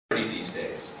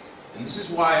And this is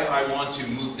why I want to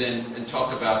move then and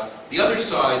talk about the other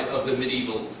side of the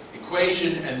medieval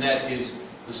equation, and that is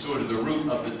the sort of the root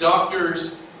of the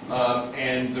doctors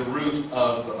and the root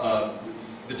of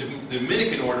the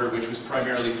Dominican order, which was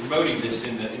primarily promoting this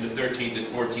in the 13th and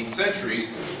 14th centuries,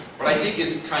 but I think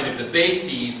is kind of the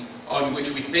bases on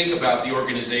which we think about the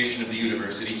organization of the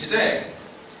university today.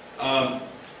 Now,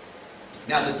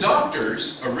 the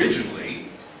doctors originally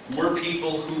were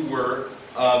people who were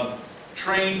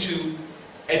trained to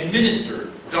administer,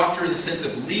 doctor in the sense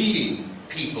of leading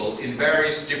people in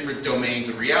various different domains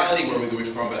of reality, where we were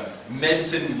talking about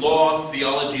medicine, law,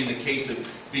 theology in the case of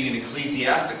being an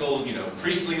ecclesiastical,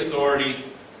 priestly authority.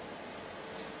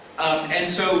 And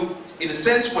so, in a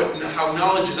sense, how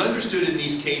knowledge is understood in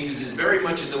these cases is very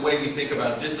much in the way we think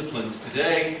about disciplines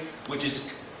today, which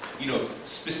is,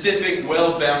 specific,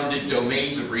 well-bounded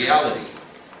domains of reality.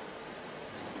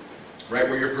 Right,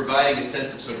 where you're providing a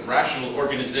sense of sort of rational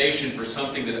organization for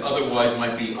something that otherwise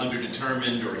might be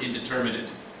underdetermined or indeterminate.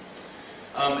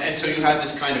 And so you have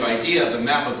this kind of idea, the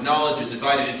map of knowledge is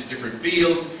divided into different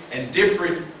fields, and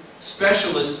different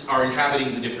specialists are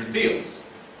inhabiting the different fields.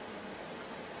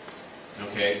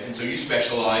 Okay, and so you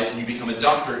specialize and you become a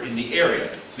doctor in the area.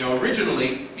 Now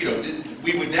originally,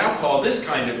 we would now call this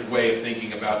kind of way of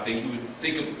thinking about things,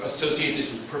 we would associate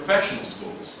this with professional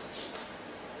schools.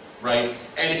 Right?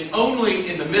 And it's only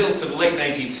in the middle to the late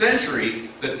 19th century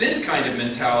that this kind of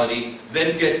mentality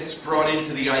then gets brought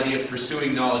into the idea of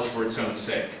pursuing knowledge for its own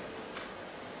sake.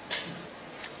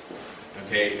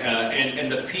 Okay,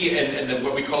 and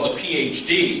what we call the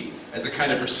PhD as a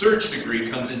kind of research degree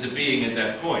comes into being at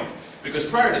that point. Because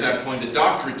prior to that point, the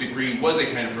doctorate degree was a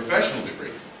kind of professional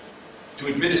degree to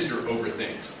administer over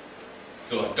things.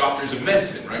 So like doctors of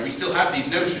medicine, right? We still have these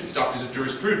notions, doctors of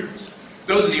jurisprudence.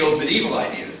 Those are the old medieval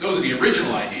ideas. Those are the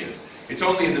original ideas. It's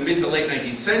only in the mid to late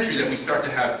 19th century that we start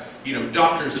to have,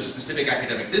 doctors of specific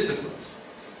academic disciplines.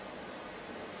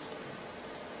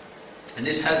 And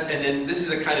this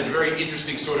is a kind of very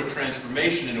interesting sort of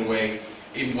transformation in a way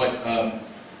in what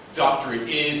doctorate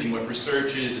is and what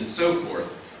research is and so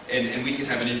forth. And we can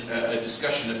have a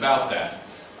discussion about that.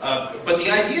 But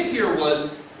the idea here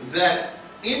was that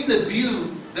in the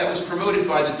view that was promoted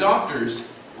by the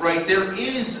doctors, right, there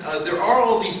are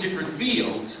all these different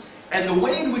fields, and the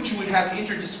way in which you would have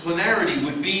interdisciplinarity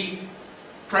would be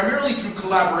primarily through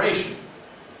collaboration.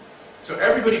 So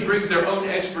everybody brings their own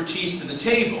expertise to the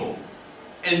table,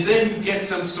 and then you get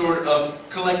some sort of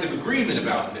collective agreement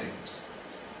about things.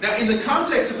 Now, in the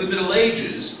context of the Middle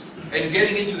Ages, and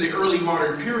getting into the early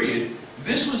modern period,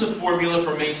 this was a formula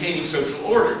for maintaining social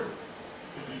order.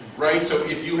 Right? So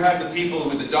if you have the people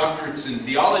with the doctorates in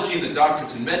theology, and the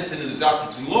doctorates in medicine, and the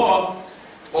doctorates in law,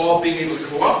 all being able to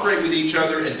cooperate with each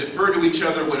other and defer to each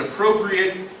other when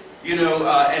appropriate,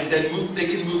 and then they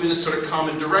can move in a sort of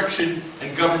common direction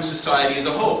and govern society as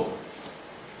a whole.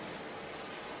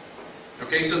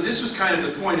 Okay, so this was kind of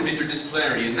the point of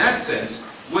interdisciplinarity in that sense,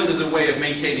 was as a way of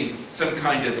maintaining some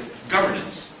kind of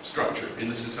governance structure in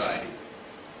the society.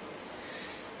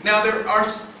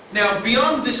 Now,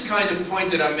 beyond this kind of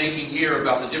point that I'm making here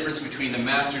about the difference between the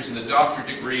master's and the doctorate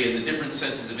degree and the different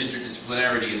senses of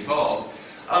interdisciplinarity involved,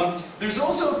 there's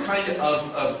also a kind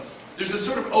of, there's a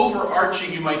sort of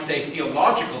overarching, you might say,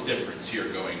 theological difference here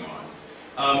going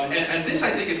on. And this, I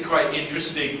think, is quite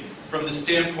interesting from the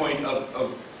standpoint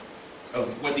of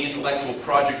what the intellectual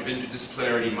project of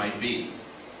interdisciplinarity might be.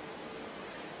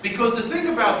 Because the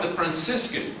thing about the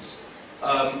Franciscans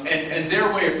and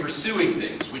their way of pursuing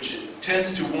things, which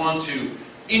tends to want to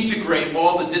integrate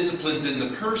all the disciplines in the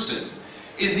person,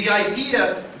 is the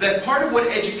idea that part of what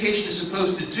education is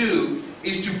supposed to do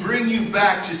is to bring you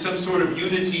back to some sort of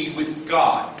unity with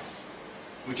God,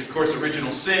 which of course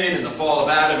original sin and the fall of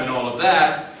Adam and all of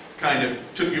that kind of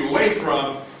took you away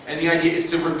from, and the idea is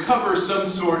to recover some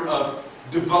sort of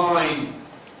divine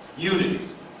unity.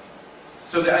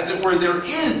 So that, as it were, there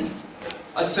is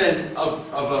a sense of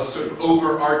a sort of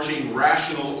overarching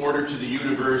rational order to the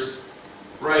universe,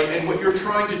 right? And what you're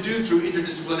trying to do through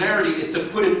interdisciplinarity is to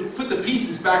put the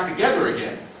pieces back together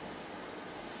again.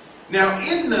 Now,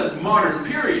 in the modern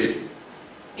period,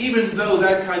 even though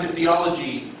that kind of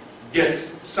theology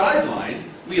gets sidelined,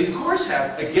 we of course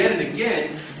have, again and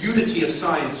again, unity of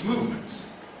science movements.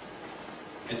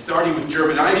 And starting with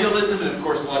German idealism and, of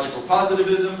course, logical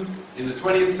positivism in the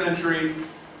 20th century.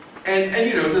 And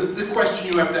you know, the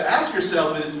question you have to ask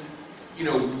yourself is, you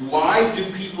know, why do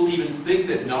people even think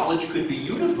that knowledge could be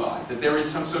unified? That there is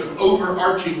some sort of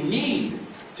overarching need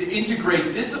to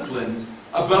integrate disciplines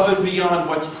above and beyond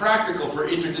what's practical for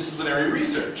interdisciplinary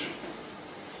research.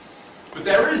 But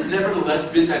there has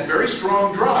nevertheless been that very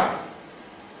strong drive.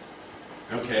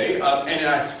 Okay, and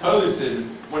I suppose in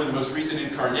one of the most recent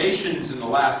incarnations in the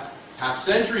last half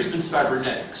century has been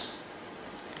cybernetics.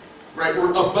 Right, we're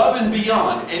above and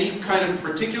beyond any kind of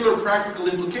particular practical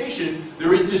implication.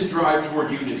 There is this drive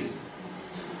toward unity.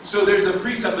 So there's a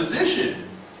presupposition,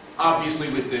 obviously,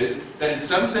 with this, that in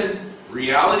some sense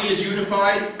reality is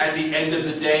unified at the end of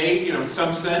the day, in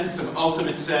some sense, in some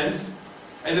ultimate sense,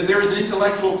 and that there is an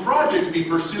intellectual project to be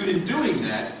pursued in doing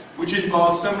that, which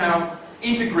involves somehow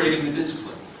integrating the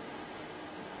disciplines.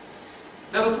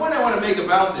 Now, the point I want to make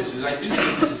about this is I do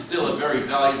think this is still a very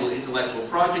valuable intellectual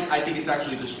project. I think it's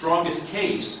actually the strongest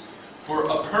case for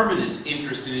a permanent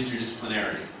interest in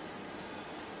interdisciplinarity.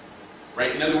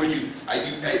 Right? In other words,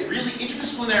 really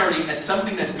interdisciplinarity as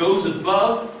something that goes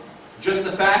above just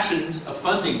the fashions of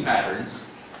funding patterns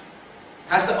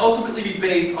has to ultimately be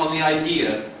based on the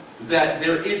idea that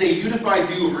there is a unified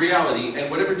view of reality, and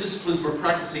whatever disciplines we're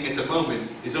practicing at the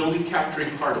moment is only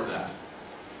capturing part of that.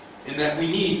 In that we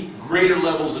need greater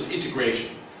levels of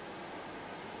integration.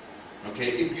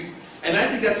 Okay? And I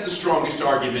think that's the strongest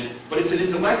argument, but it's an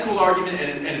intellectual argument,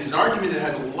 and it's an argument that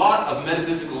has a lot of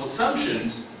metaphysical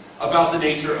assumptions about the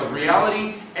nature of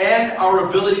reality and our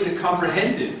ability to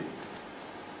comprehend it.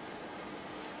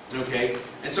 Okay?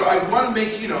 And so I want to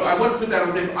make, I want to put that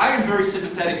on the table. I am very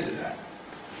sympathetic to that.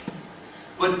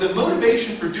 But the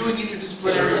motivation for doing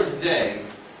interdisciplinary today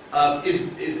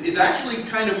is actually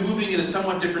kind of moving in a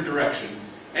somewhat different direction.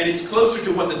 And it's closer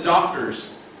to what the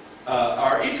doctors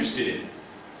are interested in.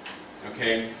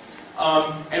 Okay?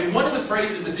 And one of the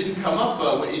phrases that didn't come up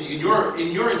in your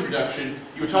introduction,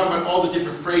 you were talking about all the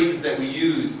different phrases that we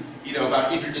use,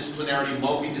 about interdisciplinarity,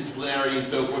 multidisciplinary, and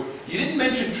so forth. You didn't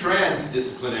mention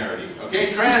transdisciplinarity, okay?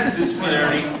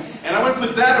 Transdisciplinarity, and I want to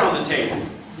put that on the table,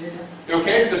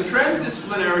 okay? Because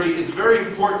transdisciplinarity is very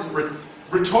important,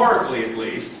 rhetorically at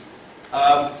least,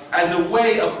 as a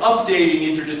way of updating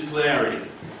interdisciplinarity.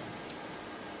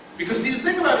 Because see, the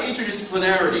thing about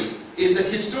interdisciplinarity is that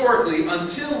historically,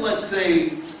 until, let's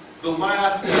say, the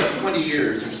last 20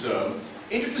 years or so,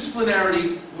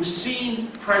 interdisciplinarity was seen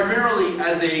primarily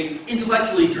as an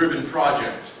intellectually driven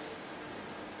project.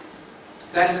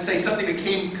 That is to say, something that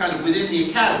came kind of within the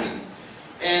academy.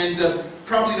 And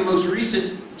probably the most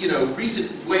recent,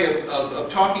 recent way of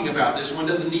talking about this, one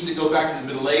doesn't need to go back to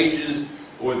the Middle Ages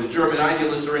or the German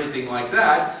idealists or anything like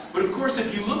that. But of course,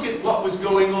 if you look at what was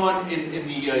going on in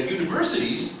the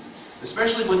universities,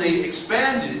 especially when they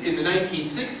expanded in the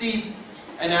 1960s,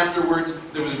 and afterwards,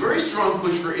 there was a very strong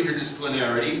push for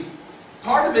interdisciplinarity,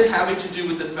 part of it having to do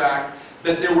with the fact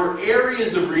that there were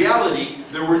areas of reality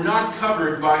that were not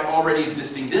covered by already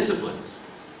existing disciplines.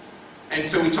 And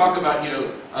so we talk about,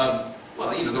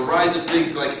 the rise of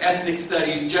things like ethnic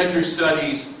studies, gender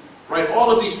studies, right?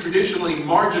 All of these traditionally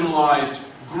marginalized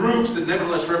groups that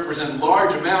nevertheless represent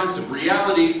large amounts of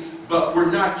reality, but were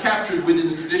not captured within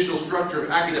the traditional structure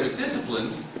of academic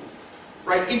disciplines.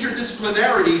 Right,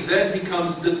 interdisciplinarity then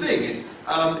becomes the thing,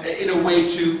 in a way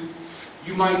to,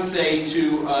 you might say,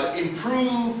 to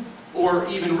improve or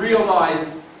even realize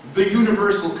the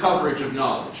universal coverage of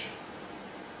knowledge.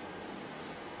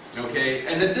 Okay,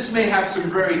 and that this may have some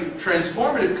very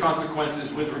transformative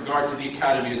consequences with regard to the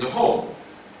academy as a whole.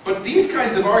 But these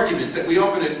kinds of arguments that we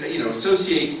often,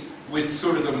 associate with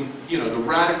sort of the, the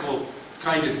radical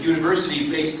kind of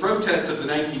university-based protests of the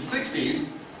 1960s,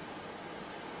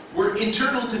 were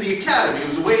internal to the academy. It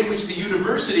was a way in which the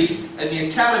university and the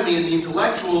academy and the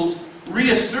intellectuals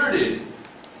reasserted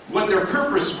what their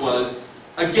purpose was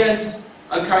against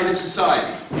a kind of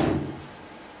society.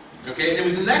 Okay, and it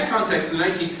was in that context in the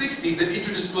 1960s that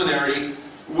interdisciplinarity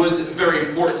was very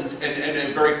important and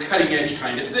a very cutting-edge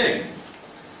kind of thing.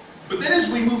 But then as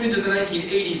we move into the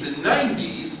 1980s and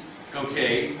 90s,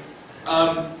 okay,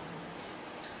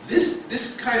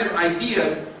 this kind of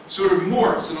idea sort of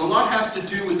morphs, and a lot has to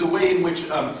do with the way in which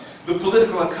the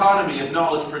political economy of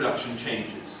knowledge production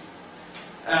changes.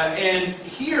 And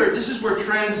here, this is where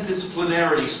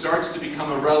transdisciplinarity starts to become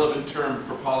a relevant term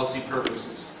for policy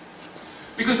purposes.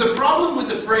 Because the problem with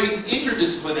the phrase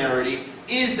interdisciplinarity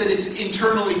is that it's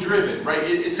internally driven, right?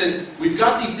 It says, we've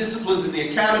got these disciplines in the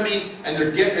academy, and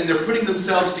they're putting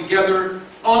themselves together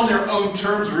on their own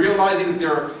terms, realizing that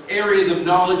there are areas of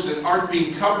knowledge that aren't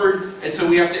being covered, and so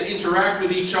we have to interact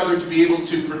with each other to be able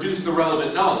to produce the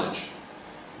relevant knowledge.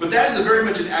 But that is very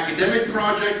much an academic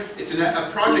project. It's a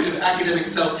project of academic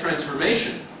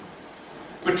self-transformation.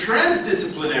 But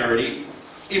transdisciplinarity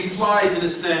implies, in a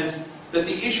sense, that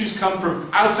the issues come from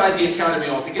outside the academy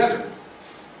altogether.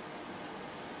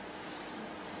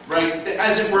 Right?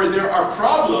 As it were, there are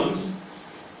problems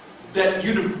that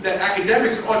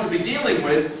academics ought to be dealing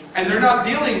with, and they're not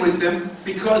dealing with them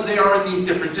because they are in these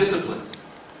different disciplines.